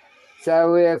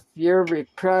 So if you're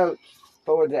reproached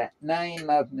for the name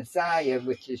of Messiah,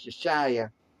 which is Yeshua,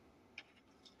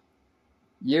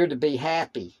 you're to be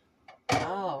happy.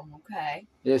 Oh, okay.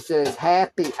 It says,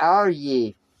 happy are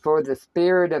ye, for the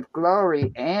Spirit of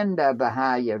glory and of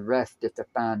Ahiah resteth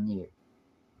upon you.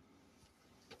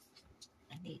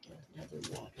 I need another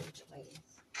water, please.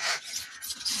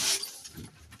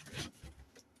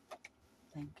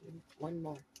 Thank you. One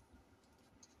more.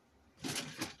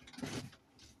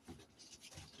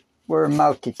 We're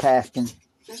multitasking.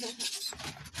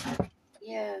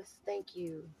 Yes, thank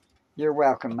you. You're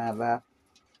welcome, my love.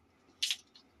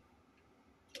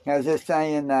 As it's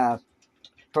saying,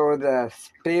 for the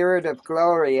Spirit of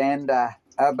glory and of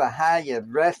Ahiah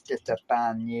resteth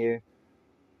upon you,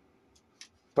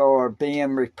 for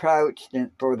being reproached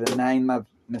for the name of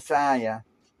Messiah.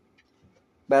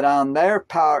 But on their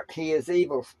part he is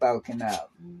evil spoken of.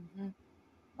 Mm-hmm.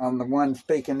 On the one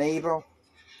speaking evil.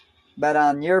 But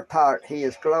on your part he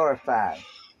is glorified.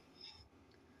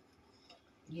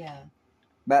 Yeah.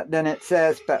 But then it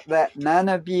says, but let none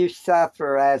of you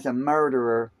suffer as a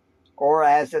murderer, or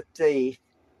as a thief,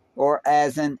 or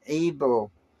as an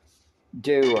evil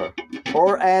doer,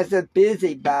 or as a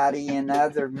busybody in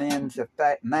other men's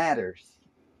matters.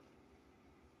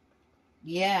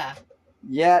 Yeah.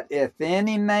 Yet if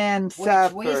any man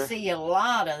suffer... Which we see a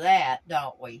lot of that,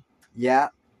 don't we? Yeah.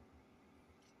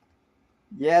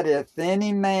 Yet if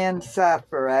any man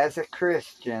suffer as a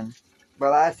Christian,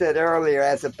 well, I said earlier,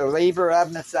 as a believer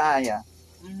of Messiah,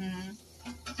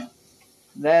 Mm-hmm.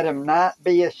 let him not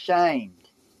be ashamed,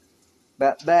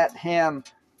 but let him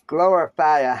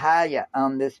glorify Ahiah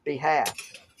on this behalf.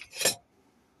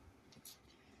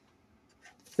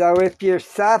 So if you're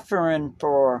suffering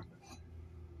for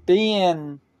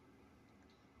being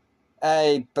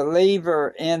a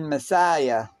believer in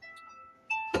Messiah,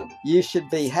 you should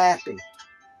be happy.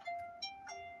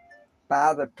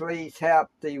 Father, please help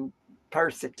the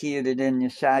persecuted in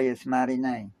Yeshua's mighty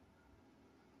name.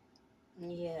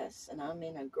 Yes, and I'm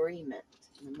in agreement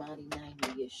in the mighty name of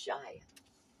Yeshua.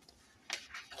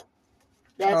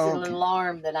 That's an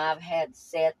alarm that I've had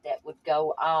set that would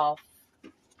go off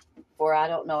for I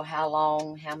don't know how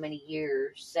long, how many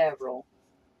years, several,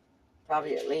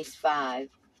 probably at least 5.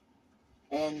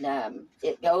 And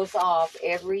it goes off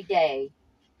every day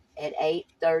at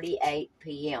 8:38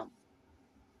 p.m.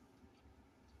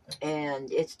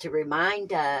 And it's to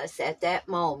remind us at that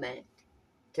moment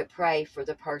to pray for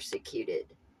the persecuted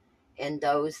and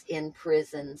those in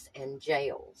prisons and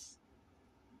jails.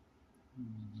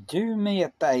 Do me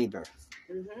a favor.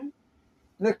 Mm-hmm.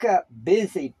 Look up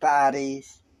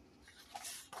busybodies.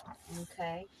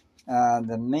 Okay.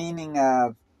 The meaning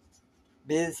of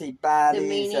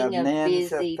busybodies of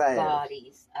men's affairs.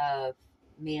 Busybodies of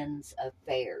men's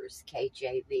affairs,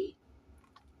 KJV.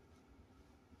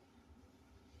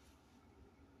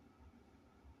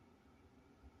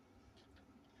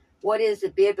 What is the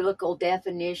biblical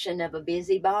definition of a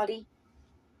busybody?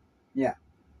 Yeah.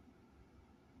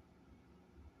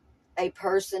 A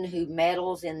person who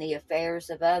meddles in the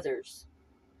affairs of others.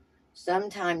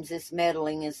 Sometimes this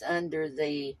meddling is under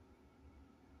the...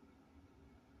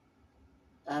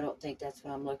 I don't think that's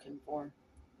what I'm looking for.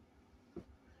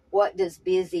 What does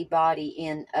busybody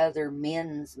in other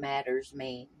men's matters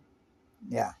mean?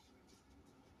 Yeah.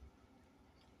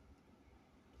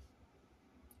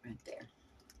 Right there.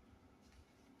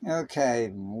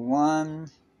 Okay. One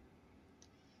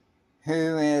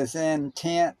who is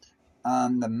intent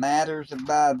on the matters of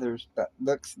others but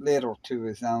looks little to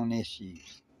his own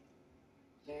issues.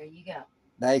 There you go.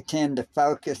 They tend to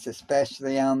focus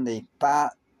especially on the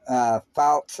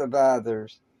faults of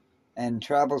others and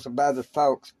troubles of other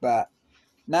folks, but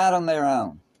not on their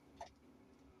own.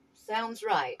 Sounds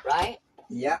right, right?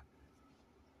 Yep.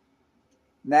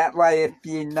 That way, if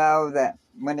you know that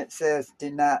when it says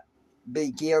do not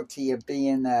be guilty of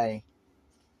being a...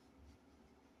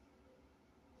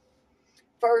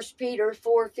 1 Peter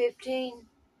 4:15.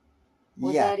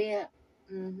 Was yeah. that it?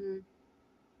 Mm-hmm.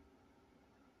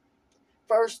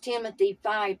 1 Timothy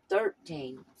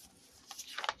 5:13.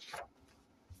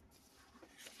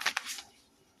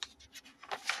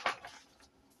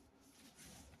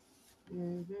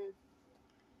 Mm-hmm.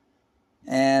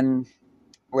 And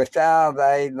withal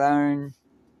they learn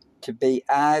to be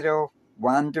idle,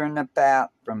 wandering about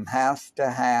from house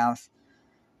to house,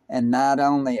 and not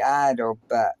only idle,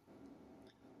 but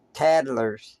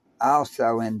tattlers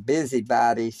also, and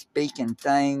busybodies, speaking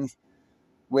things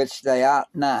which they ought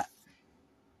not.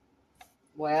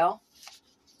 Well,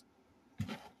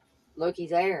 looky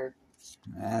there.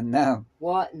 I know.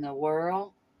 What in the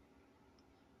world?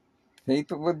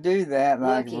 People will do that.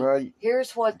 Like, Looky, well,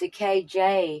 here's what the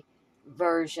KJ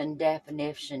version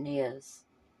definition is.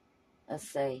 Let's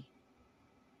see.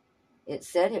 It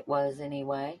said it was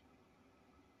anyway.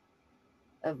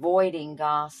 Avoiding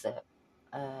gossip.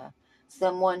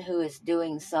 Someone who is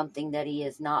doing something that he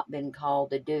has not been called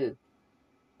to do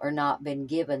or not been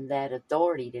given that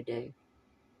authority to do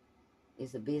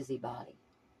is a busybody,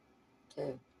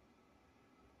 too.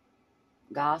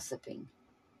 Gossiping.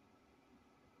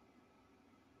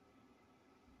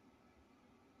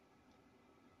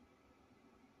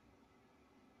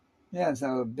 yeah,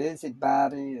 so a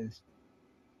busybody is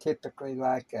typically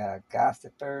like a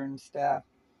gossiper and stuff.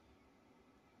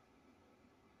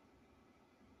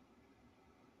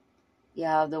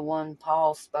 Yeah, the one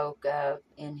Paul spoke of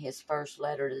in his first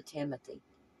letter to Timothy.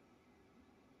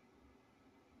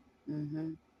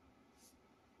 Mm-hmm.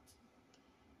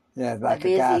 Yeah, like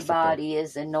A a gossiper. busybody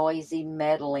is a noisy,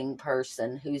 meddling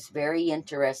person who's very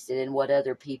interested in what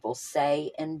other people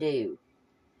say and do.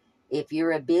 If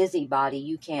you're a busybody,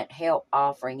 you can't help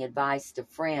offering advice to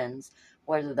friends,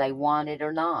 whether they want it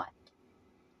or not.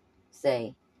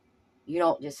 See, you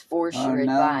don't just force Are your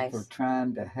known advice. for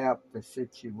trying to help with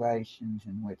situations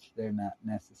in which they're not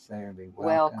necessarily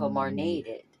Welcome or needed.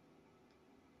 needed.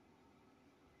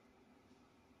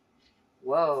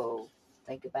 Whoa,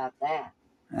 think about that.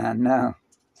 I know.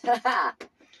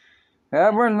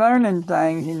 Well, we're learning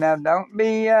things, you know. Don't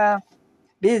be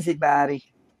busybody.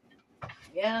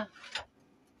 Yeah.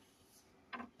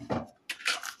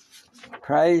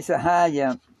 Praise the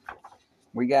high.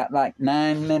 We got like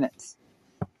 9 minutes.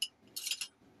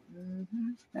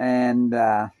 Mm-hmm.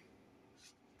 And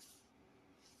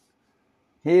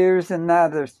here's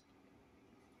another.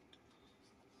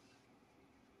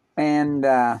 And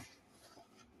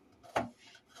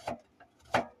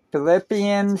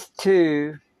Philippians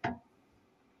 2,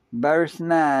 verse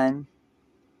 9,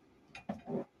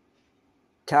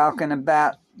 talking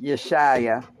about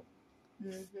Yeshua.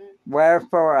 Mm-hmm.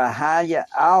 Wherefore Ahia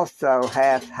also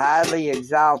hath highly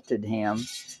exalted him,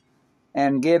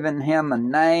 and given him a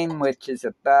name which is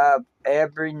above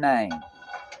every name,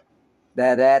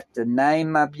 that at the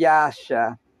name of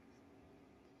Yasha,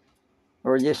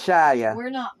 or Yeshua, We're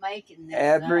not making this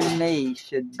every up. knee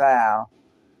should bow,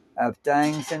 of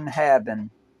things in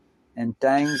heaven, and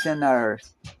things in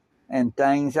earth, and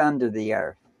things under the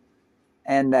earth,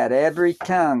 and that every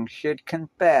tongue should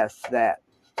confess that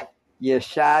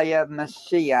Yeshua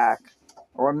Mashiach,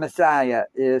 or Messiah,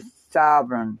 is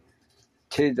sovereign,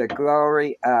 to the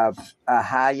glory of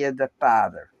Ahia the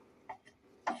Father.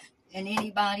 And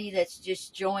anybody that's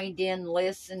just joined in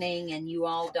listening and you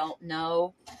all don't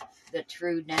know the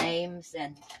true names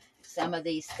and some of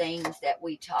these things that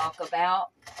we talk about,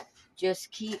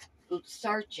 just keep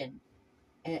searching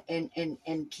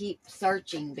and keep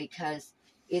searching, because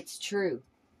it's true.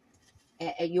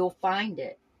 And you'll find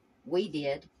it. We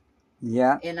did.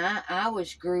 Yeah. And I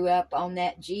grew up on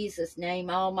that Jesus name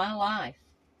all my life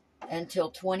until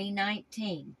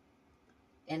 2019.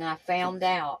 And I found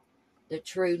out the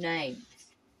true names.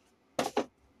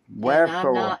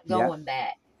 Wherefore, and I'm not going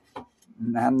back.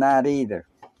 I'm not either.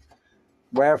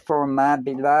 Wherefore, my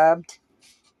beloved,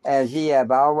 as ye have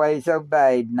always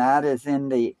obeyed, not as in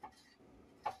the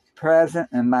present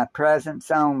and my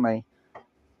presence only,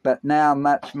 but now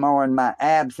much more in my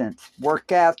absence,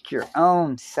 work out your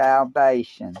own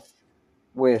salvation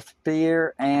with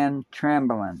fear and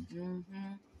trembling.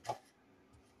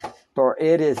 Mm-hmm. For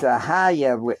it is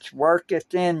Ahia which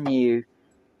worketh in you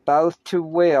both to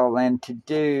will and to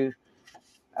do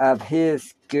of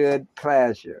his good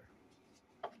pleasure.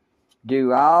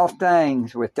 Do all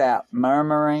things without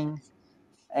murmuring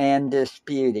and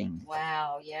disputing.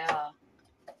 Wow, yeah.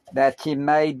 That ye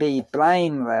may be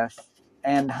blameless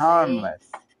and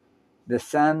harmless, the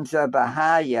sons of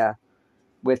Ahia,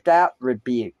 without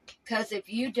rebuke. Because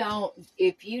if you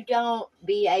don't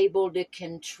be able to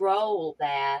control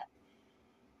that,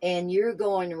 and you're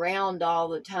going around all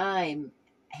the time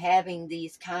having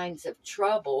these kinds of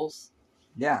troubles.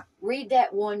 Yeah. Read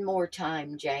that one more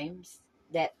time, James.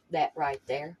 That right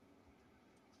there.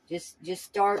 Just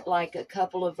start like a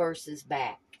couple of verses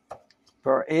back.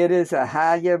 For it is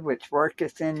Ahia which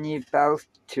worketh in you both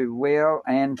to will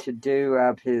and to do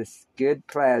of his good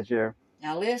pleasure.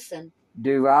 Now listen.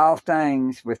 Do all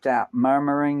things without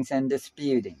murmurings and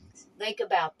disputings. Think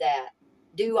about that.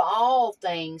 do all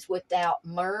things without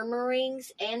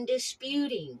murmurings and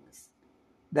disputings.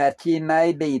 That ye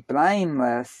may be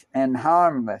blameless and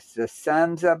harmless, the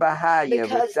sons of Ahiah,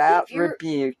 Because without if you're-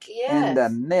 rebuke, in Yes. the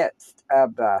midst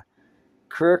of a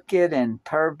crooked and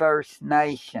perverse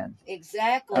nation,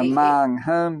 Exactly. among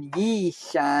whom ye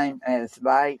shine as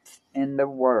lights in the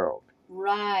world.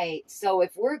 Right. So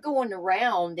if we're going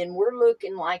around and we're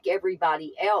looking like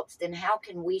everybody else, then how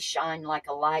can we shine like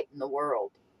a light in the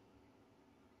world?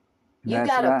 You That's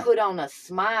got to right. put on a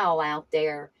smile out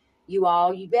there, you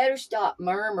all. You better stop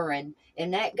murmuring,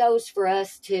 and that goes for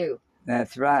us too.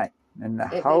 That's right. And the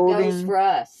It goes holding for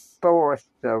us. forth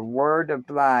the word of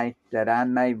life, that I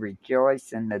may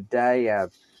rejoice in the day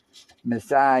of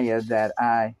Messiah, that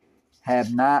I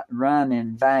have not run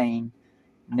in vain,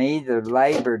 neither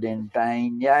labored in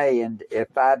vain. Yea, and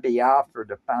if I be offered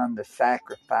upon the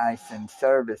sacrifice and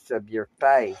service of your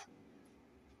faith,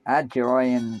 I joy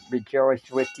and rejoice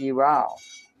with you all.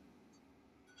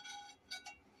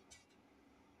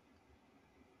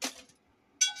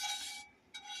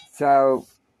 So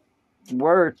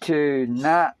we're to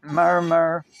not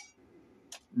murmur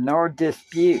nor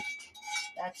dispute.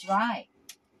 That's right.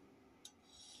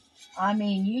 I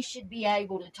mean, you should be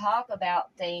able to talk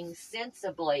about things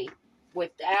sensibly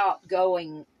without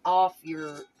going off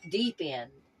your deep end.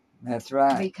 That's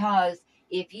right. Because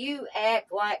if you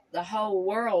act like the whole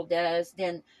world does,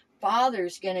 then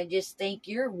Father's going to just think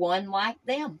you're one like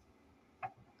them.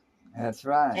 That's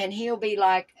right. And he'll be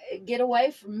like, get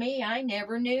away from me. I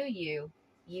never knew you,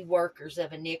 you workers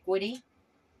of iniquity.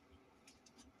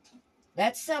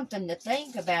 That's something to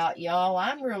think about, y'all.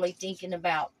 I'm really thinking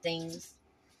about things.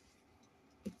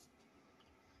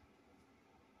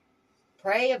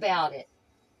 Pray about it.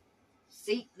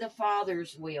 Seek the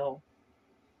Father's will.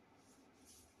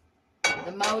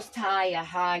 The Most High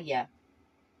Ahaya.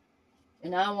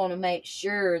 And I want to make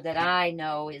sure that I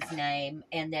know his name,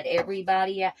 and that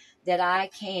everybody that I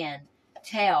can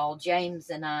tell, James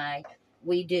and I,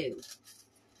 we do.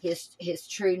 His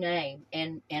true name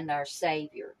and our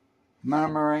Savior.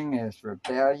 Murmuring is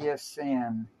rebellious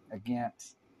sin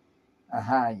against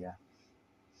Ahia.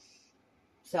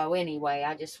 So anyway,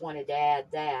 I just wanted to add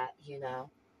that,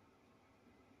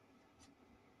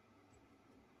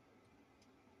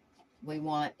 We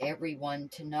want everyone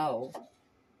to know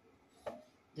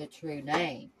the true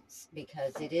names,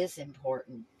 because it is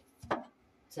important.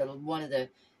 So one of the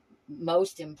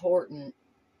most important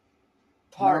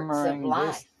parts Murmuring, of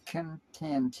life.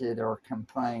 discontented or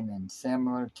complaining,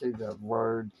 similar to the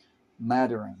word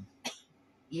muttering.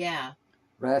 Yeah.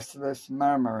 Restless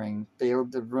murmuring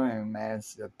filled the room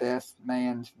as the best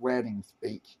man's wedding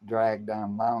speech dragged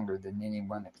on longer than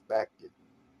anyone expected.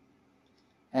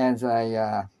 As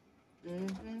a,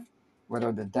 what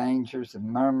are the dangers of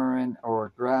murmuring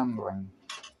or grumbling?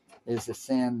 Is a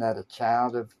sin that a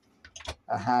child of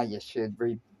Ahia should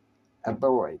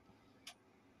avoid.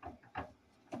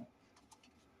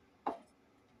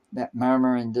 That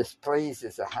murmuring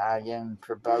displeases Ahia and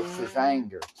provokes his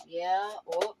anger. Yeah,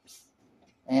 oops.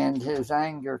 And his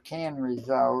anger can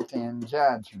result in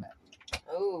judgment.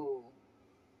 Oh,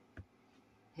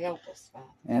 help us, Father.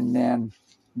 And then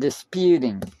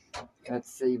disputing.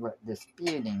 Let's see what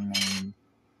disputing means.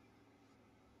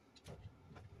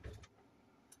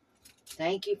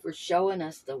 Thank you for showing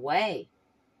us the way.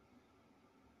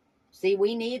 See,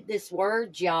 we need this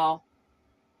word, y'all.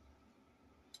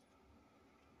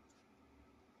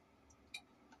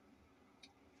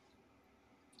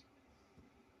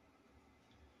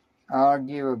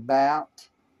 Argue about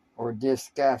or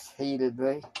discuss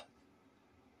heatedly.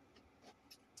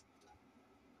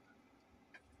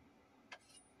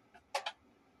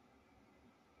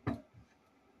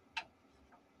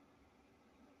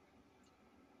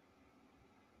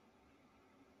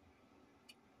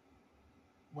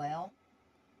 Well,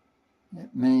 it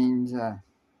means,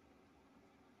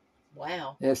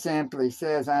 wow. It simply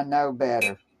says, I know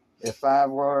better. If I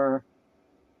were,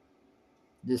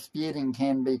 disputing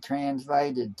can be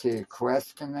translated to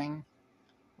questioning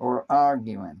or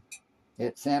arguing.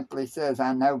 It simply says,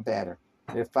 I know better.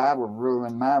 If I were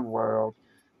ruling my world,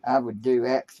 I would do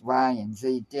X, Y, and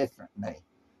Z differently.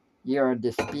 You are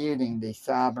disputing the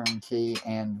sovereignty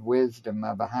and wisdom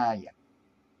of Ahia.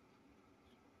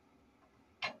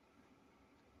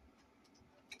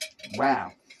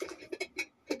 Wow.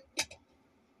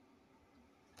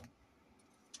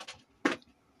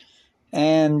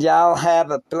 And y'all have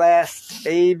a blessed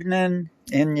evening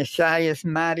in Yeshua's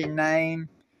mighty name.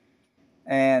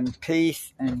 And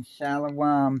peace and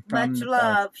shalom. Much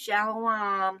love.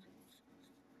 Shalom.